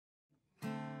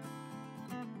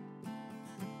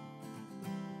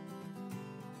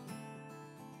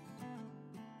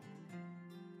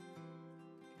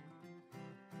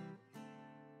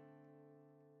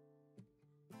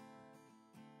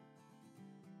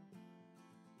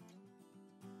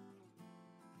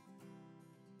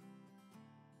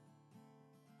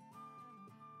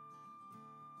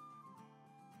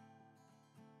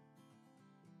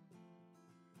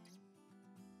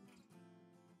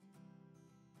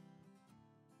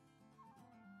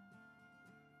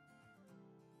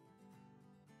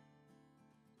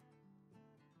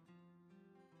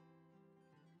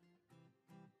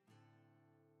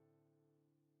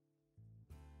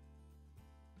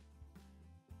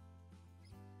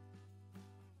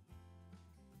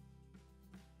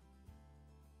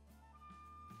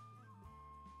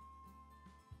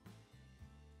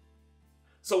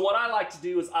So what I like to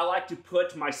do is I like to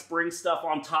put my spring stuff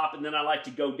on top, and then I like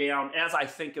to go down as I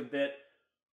think of it,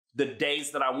 the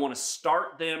days that I want to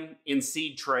start them in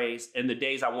seed trays and the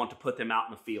days I want to put them out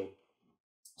in the field.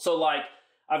 So like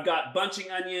I've got bunching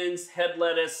onions, head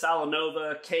lettuce,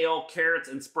 salanova, kale, carrots,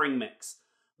 and spring mix.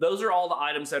 Those are all the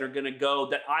items that are going to go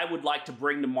that I would like to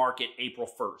bring to market April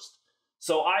 1st.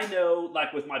 So I know,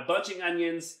 like with my bunching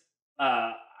onions,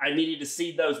 I needed to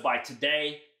seed those by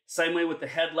today. Same way with the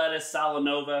head lettuce,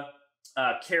 salanova,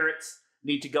 carrots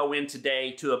need to go in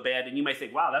today to a bed. And you may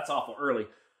think, wow, that's awful early.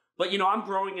 But, you know, I'm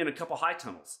growing in a couple high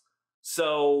tunnels.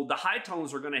 So the high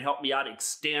tunnels are going to help me out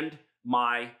extend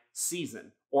my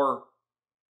season or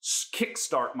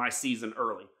kickstart my season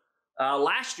early.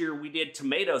 Last year we did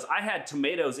tomatoes. I had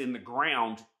tomatoes in the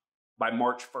ground by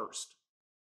March 1st.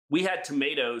 We had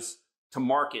tomatoes to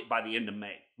market by the end of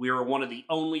May. We were one of the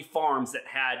only farms that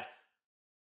had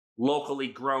locally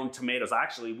grown tomatoes.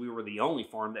 Actually, we were the only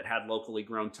farm that had locally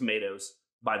grown tomatoes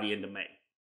by the end of May.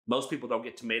 Most people don't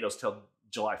get tomatoes till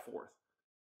July 4th.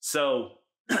 So,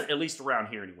 at least around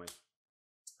here anyway.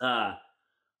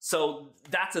 So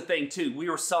that's a thing too. We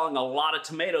were selling a lot of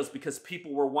tomatoes because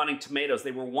people were wanting tomatoes.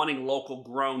 They were wanting local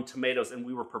grown tomatoes, and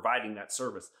we were providing that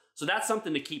service. So that's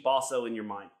something to keep also in your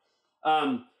mind.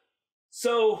 And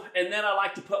then I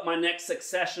like to put my next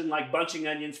succession, like bunching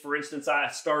onions, for instance. I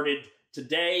started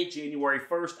today, January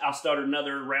 1st. I'll start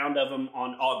another round of them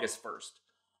on August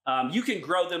 1st. You can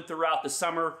grow them throughout the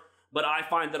summer, but I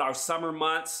find that our summer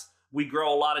months, we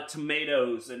grow a lot of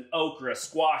tomatoes and okra,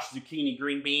 squash, zucchini,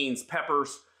 green beans,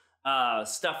 peppers,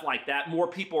 stuff like that. More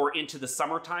people are into the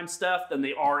summertime stuff than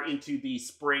they are into the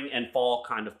spring and fall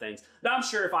kind of things. Now, I'm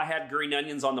sure if I had green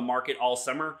onions on the market all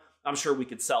summer, I'm sure we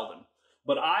could sell them.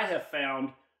 But I have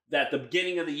found that the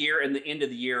beginning of the year and the end of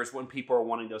the year is when people are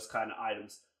wanting those kind of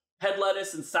items. Head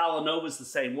lettuce and salanova is the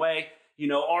same way. You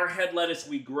know, our head lettuce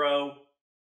we grow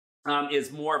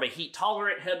is more of a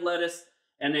heat-tolerant head lettuce,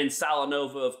 and then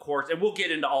salanova, of course. And we'll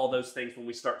get into all those things when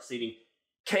we start seeding.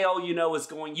 Kale, you know,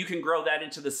 you can grow that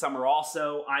into the summer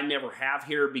also. I never have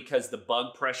here because the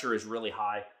bug pressure is really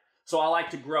high. So I like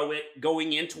to grow it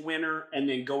going into winter and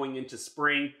then going into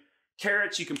spring.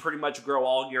 Carrots, you can pretty much grow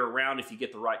all year round if you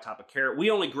get the right type of carrot. We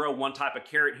only grow one type of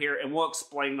carrot here, and we'll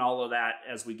explain all of that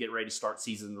as we get ready to start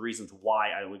season, the reasons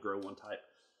why I only grow one type.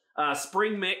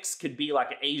 Spring mix could be like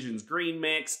an Asian's green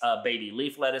mix, a baby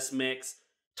leaf lettuce mix,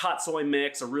 tatsoi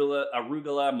mix, arugula,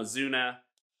 mizuna,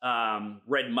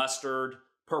 red mustard,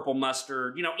 purple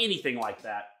mustard, you know, anything like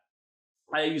that.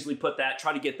 I usually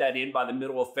try to get that in by the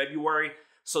middle of February,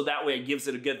 so that way it gives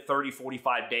it a good 30,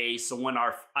 45 days. So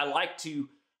I like to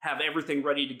have everything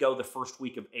ready to go the first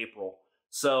week of April.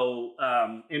 So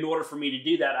in order for me to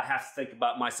do that, I have to think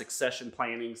about my succession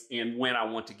plannings and when I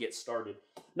want to get started.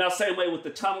 Now, same way with the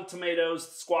tunnel tomatoes,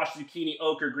 squash, zucchini,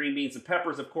 okra, green beans, and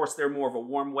peppers. Of course, they're more of a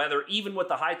warm weather. Even with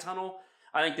the high tunnel,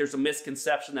 I think there's a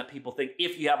misconception that people think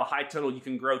if you have a high tunnel, you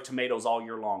can grow tomatoes all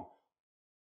year long.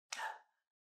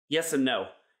 Yes and no.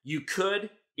 You could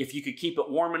if you could keep it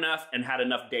warm enough and had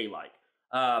enough daylight.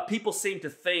 People seem to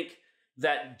think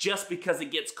that just because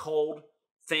it gets cold,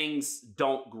 things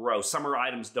don't grow. Summer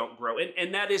items don't grow.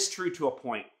 And that is true to a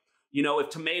point. You know, if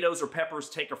tomatoes or peppers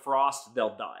take a frost,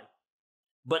 they'll die.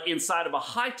 But inside of a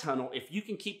high tunnel, if you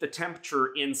can keep the temperature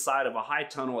inside of a high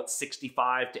tunnel at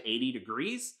 65 to 80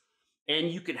 degrees,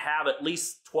 and you could have at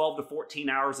least 12 to 14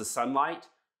 hours of sunlight,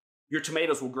 your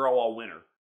tomatoes will grow all winter.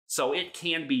 So it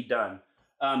can be done.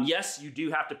 Yes, you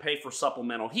do have to pay for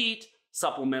supplemental heat,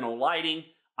 supplemental lighting,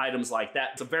 items like that.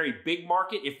 It's a very big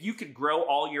market. If you could grow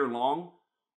all year long,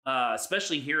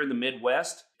 especially here in the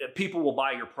Midwest, people will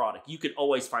buy your product. You could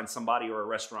always find somebody or a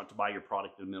restaurant to buy your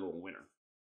product in the middle of winter.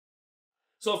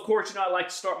 So of course, you know, I like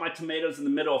to start my tomatoes in the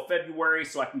middle of February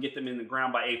so I can get them in the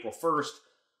ground by April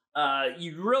 1st.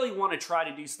 You really want to try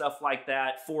to do stuff like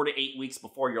that 4 to 8 weeks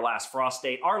before your last frost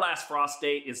date. Our last frost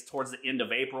date is towards the end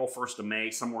of April, 1st of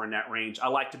May, somewhere in that range. I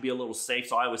like to be a little safe,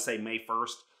 so I always say May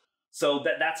 1st. So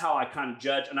that's how I kind of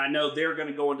judge. And I know they're going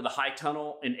to go into the high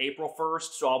tunnel in April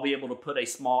 1st, so I'll be able to put a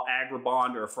small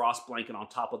agribond or a frost blanket on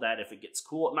top of that if it gets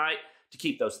cool at night to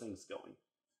keep those things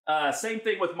going. Same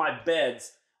thing with my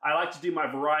beds. I like to do my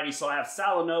variety. So I have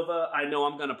salanova. I know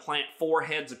I'm going to plant 4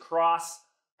 heads across.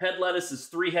 Head lettuce is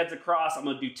 3 heads across. I'm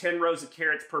going to do 10 rows of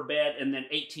carrots per bed and then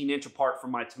 18-inch apart for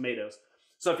my tomatoes.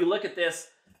 So if you look at this,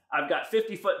 I've got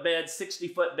 50-foot beds,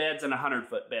 60-foot beds, and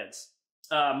 100-foot beds.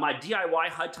 My DIY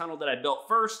high tunnel that I built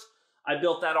first, I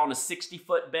built that on a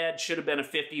 60-foot bed. Should have been a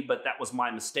 50, but that was my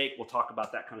mistake. We'll talk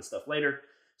about that kind of stuff later.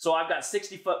 So I've got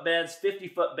 60-foot beds,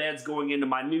 50-foot beds going into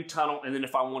my new tunnel, and then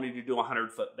if I wanted to do a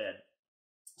 100-foot bed.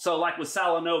 So like with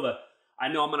salanova, I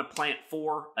know I'm going to plant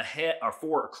 4 ahead or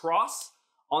 4 across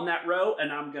on that row,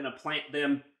 and I'm going to plant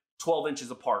them 12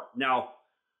 inches apart. Now,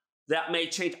 that may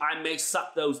change. I may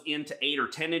suck those into 8 or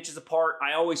 10 inches apart.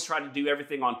 I always try to do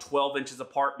everything on 12 inches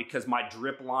apart because my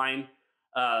drip line,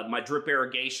 my drip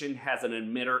irrigation has an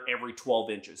emitter every 12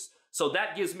 inches. So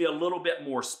that gives me a little bit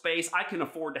more space. I can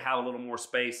afford to have a little more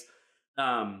space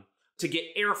to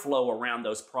get airflow around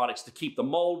those products to keep the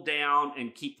mold down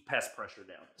and keep the pest pressure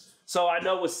down. So I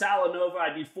know with Salanova,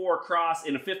 I do 4 across.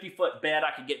 In a 50-foot bed,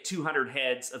 I could get 200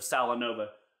 heads of Salanova.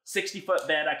 60-foot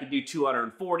bed, I could do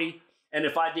 240. And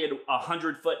if I did a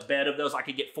 100-foot bed of those, I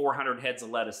could get 400 heads of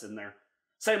lettuce in there.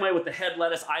 Same way with the head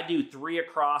lettuce, I do 3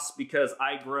 across because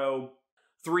I grow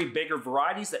 3 bigger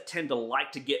varieties that tend to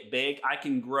like to get big. I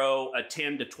can grow a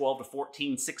 10 to 12 to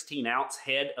 14, 16 ounce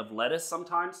head of lettuce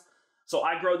sometimes. So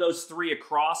I grow those 3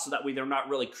 across so that way they're not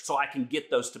really, so I can get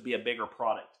those to be a bigger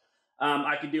product.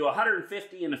 I could do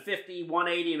 150 in a 50,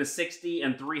 180 in a 60,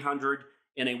 and 300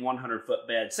 in a 100-foot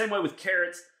bed. Same way with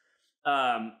carrots.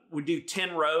 We do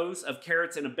 10 rows of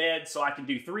carrots in a bed, so I can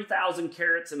do 3,000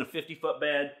 carrots in a 50-foot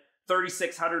bed,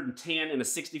 3,610 in a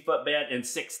 60-foot bed, and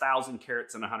 6,000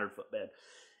 carrots in a 100-foot bed.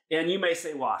 And you may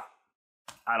say, why?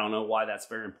 I don't know why that's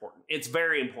very important. It's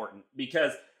very important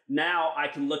because now I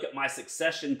can look at my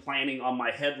succession planning on my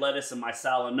head lettuce and my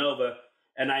Salanova,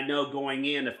 and I know going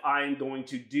in, if I'm going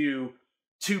to do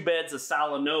 2 beds of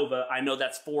Salanova, I know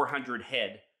that's 400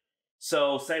 head.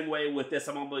 So same way with this,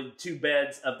 I'm going to do 2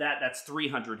 beds of that, that's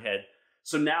 300 head.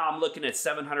 So now I'm looking at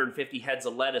 750 heads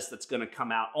of lettuce that's going to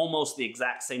come out almost the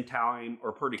exact same time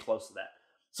or pretty close to that.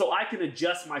 So I can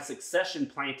adjust my succession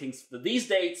plantings. These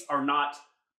dates are not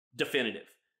definitive.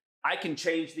 I can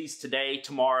change these today,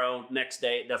 tomorrow, next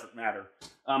day, it doesn't matter.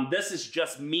 This is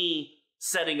just me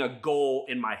setting a goal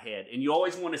in my head. And you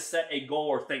always want to set a goal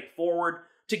or think forward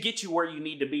to get you where you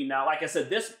need to be. Now, like I said,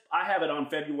 this I have it on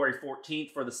February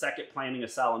 14th for the second planting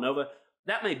of Salanova.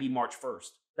 That may be March 1st.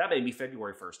 That may be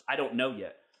February 1st. I don't know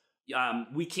yet.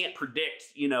 We can't predict,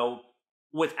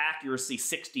 with accuracy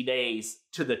 60 days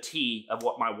to the T of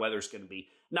what my weather's going to be.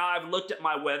 Now, I've looked at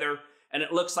my weather, and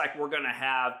it looks like we're going to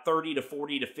have 30 to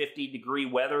 40 to 50 degree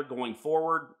weather going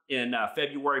forward in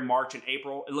February, March, and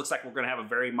April. It looks like we're going to have a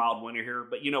very mild winter here.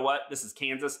 But you know what? This is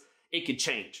Kansas. It could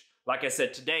change. Like I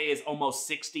said, today is almost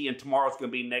 60, and tomorrow's going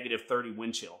to be negative 30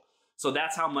 wind chill. So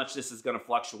that's how much this is going to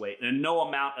fluctuate. And no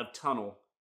amount of tunnel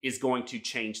is going to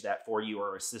change that for you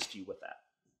or assist you with that.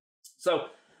 So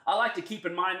I like to keep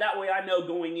in mind, that way I know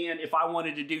going in, if I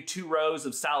wanted to do 2 rows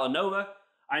of Salanova,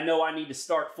 I know I need to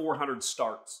start 400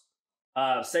 starts.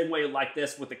 Same way like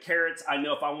this with the carrots, I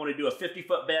know if I want to do a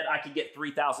 50-foot bed, I could get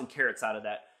 3,000 carrots out of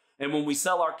that. And when we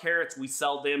sell our carrots, we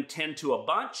sell them 10 to a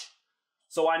bunch.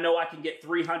 So I know I can get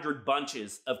 300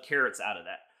 bunches of carrots out of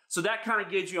that. So that kind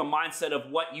of gives you a mindset of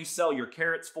what you sell your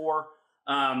carrots for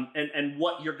and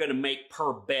what you're going to make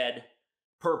per bed,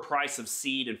 per price of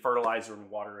seed and fertilizer and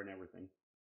water and everything.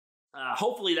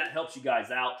 Hopefully that helps you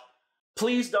guys out.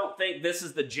 Please don't think this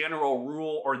is the general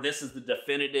rule or this is the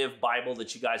definitive Bible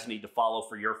that you guys need to follow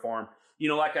for your farm.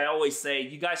 Like I always say,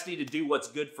 you guys need to do what's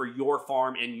good for your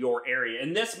farm and your area.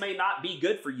 And this may not be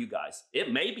good for you guys.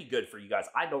 It may be good for you guys.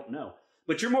 I don't know.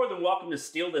 But you're more than welcome to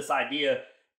steal this idea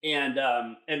and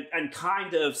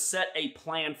kind of set a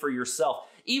plan for yourself.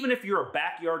 Even if you're a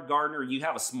backyard gardener, you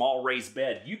have a small raised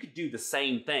bed, you could do the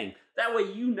same thing. That way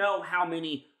you know how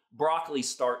many broccoli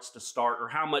starts to start or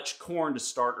how much corn to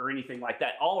start or anything like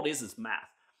that. All it is math.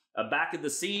 Back of the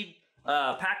seed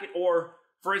packet, or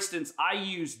for instance, I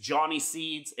use Johnny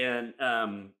seeds, and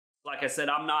like I said,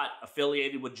 I'm not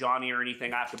affiliated with Johnny or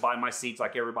anything. I have to buy my seeds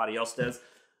like everybody else does.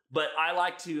 But I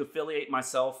like to affiliate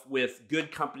myself with good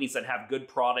companies that have good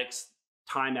products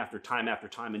time after time after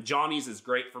time. And Johnny's is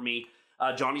great for me.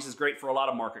 Johnny's is great for a lot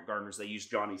of market gardeners. They use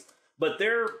Johnny's. But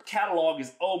their catalog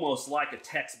is almost like a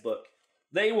textbook.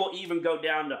 They will even go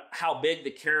down to how big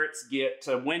the carrots get,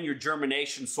 to when your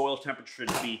germination soil temperature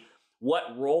should be,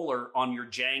 what roller on your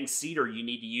Jang seeder you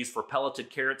need to use for pelleted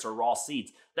carrots or raw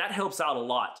seeds. That helps out a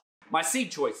lot. My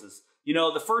seed choices.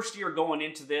 The first year going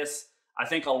into this, I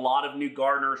think a lot of new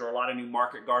gardeners or a lot of new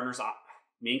market gardeners,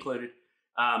 me included,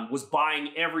 was buying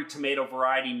every tomato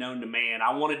variety known to man.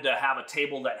 I wanted to have a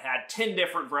table that had 10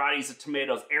 different varieties of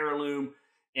tomatoes, heirloom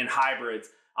and hybrids.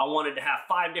 I wanted to have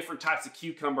 5 different types of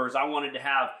cucumbers. I wanted to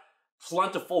have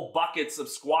plentiful buckets of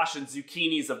squash and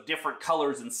zucchinis of different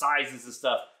colors and sizes and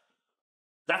stuff.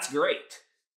 That's great.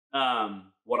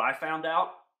 What I found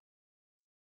out,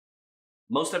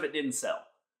 most of it didn't sell.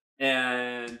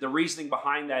 And the reasoning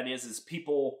behind that is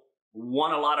people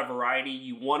want a lot of variety.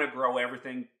 You want to grow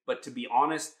everything. But to be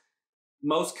honest,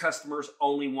 most customers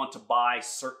only want to buy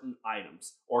certain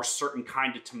items or certain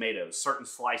kind of tomatoes, certain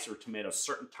slicer tomatoes,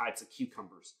 certain types of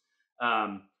cucumbers.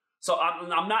 So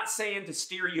I'm not saying to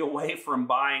steer you away from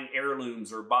buying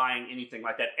heirlooms or buying anything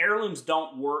like that. Heirlooms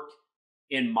don't work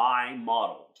in my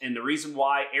model. And the reason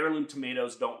why heirloom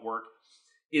tomatoes don't work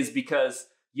is because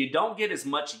you don't get as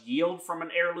much yield from an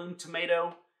heirloom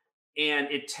tomato, and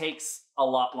it takes a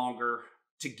lot longer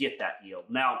to get that yield.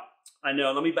 Now, I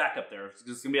know, let me back up there.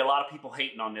 There's going to be a lot of people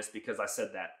hating on this because I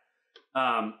said that.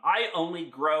 I only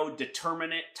grow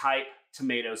determinate type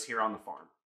tomatoes here on the farm.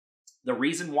 The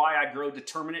reason why I grow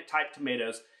determinate type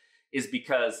tomatoes is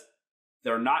because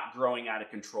they're not growing out of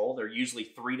control. They're usually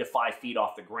 3 to 5 feet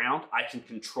off the ground. I can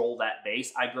control that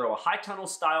base. I grow a high tunnel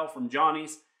style from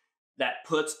Johnny's that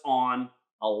puts on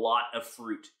a lot of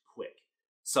fruit quick.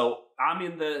 So I'm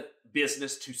in the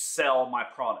business to sell my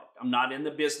product. I'm not in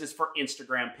the business for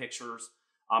Instagram pictures.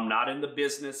 I'm not in the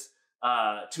business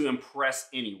to impress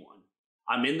anyone.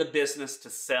 I'm in the business to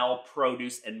sell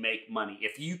produce and make money.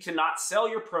 If you cannot sell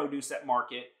your produce at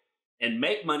market and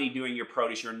make money doing your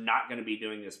produce, you're not going to be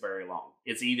doing this very long.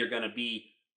 It's either going to be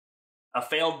a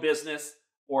failed business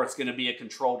or it's going to be a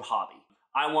controlled hobby.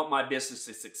 I want my business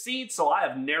to succeed, so I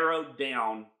have narrowed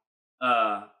down,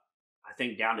 I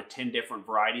think down to 10 different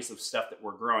varieties of stuff that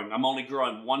we're growing. I'm only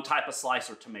growing one type of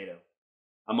slicer tomato.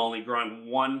 I'm only growing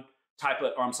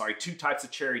two types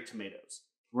of cherry tomatoes.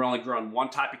 We're only growing one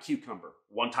type of cucumber,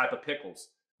 one type of pickles,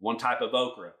 one type of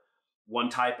okra, one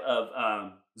type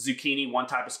of zucchini, one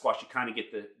type of squash. You kind of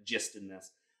get the gist in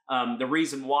this. The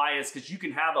reason why is because you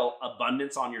can have an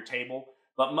abundance on your table,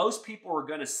 but most people are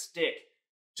going to stick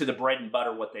to the bread and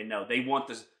butter, what they know. They want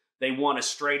a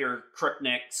straighter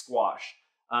crookneck squash.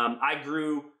 I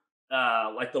grew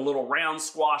like the little round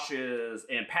squashes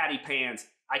and patty pans.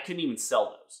 I couldn't even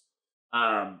sell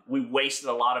those. We wasted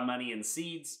a lot of money in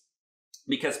seeds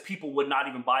because people would not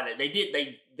even buy that.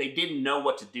 They didn't know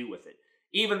what to do with it.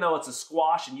 Even though it's a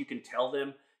squash and you can tell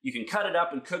them, you can cut it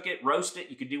up and cook it, roast it,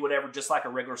 you can do whatever, just like a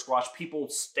regular squash. People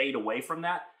stayed away from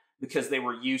that because they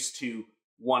were used to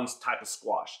one type of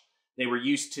squash. They were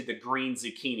used to the green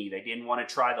zucchini. They didn't want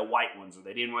to try the white ones, or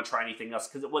they didn't want to try anything else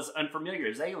because it was unfamiliar. It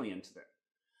was alien to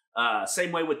them.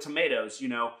 Same way with tomatoes. You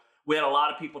know, we had a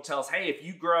lot of people tell us, hey, if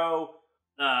you grow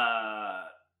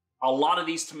a lot of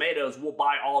these tomatoes, we'll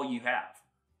buy all you have.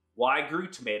 Well, I grew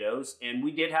tomatoes, and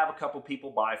we did have a couple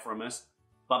people buy from us,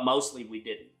 but mostly we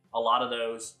didn't. A lot of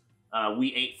those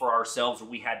we ate for ourselves, or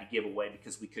we had to give away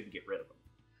because we couldn't get rid of them.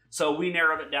 So we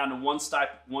narrowed it down to one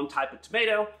type of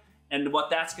tomato. And what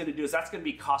that's going to do is that's going to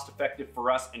be cost effective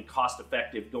for us and cost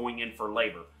effective going in for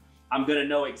labor. I'm going to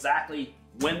know exactly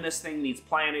when this thing needs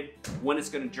planted, when it's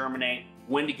going to germinate,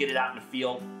 when to get it out in the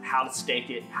field, how to stake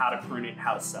it, how to prune it,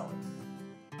 how to sell it.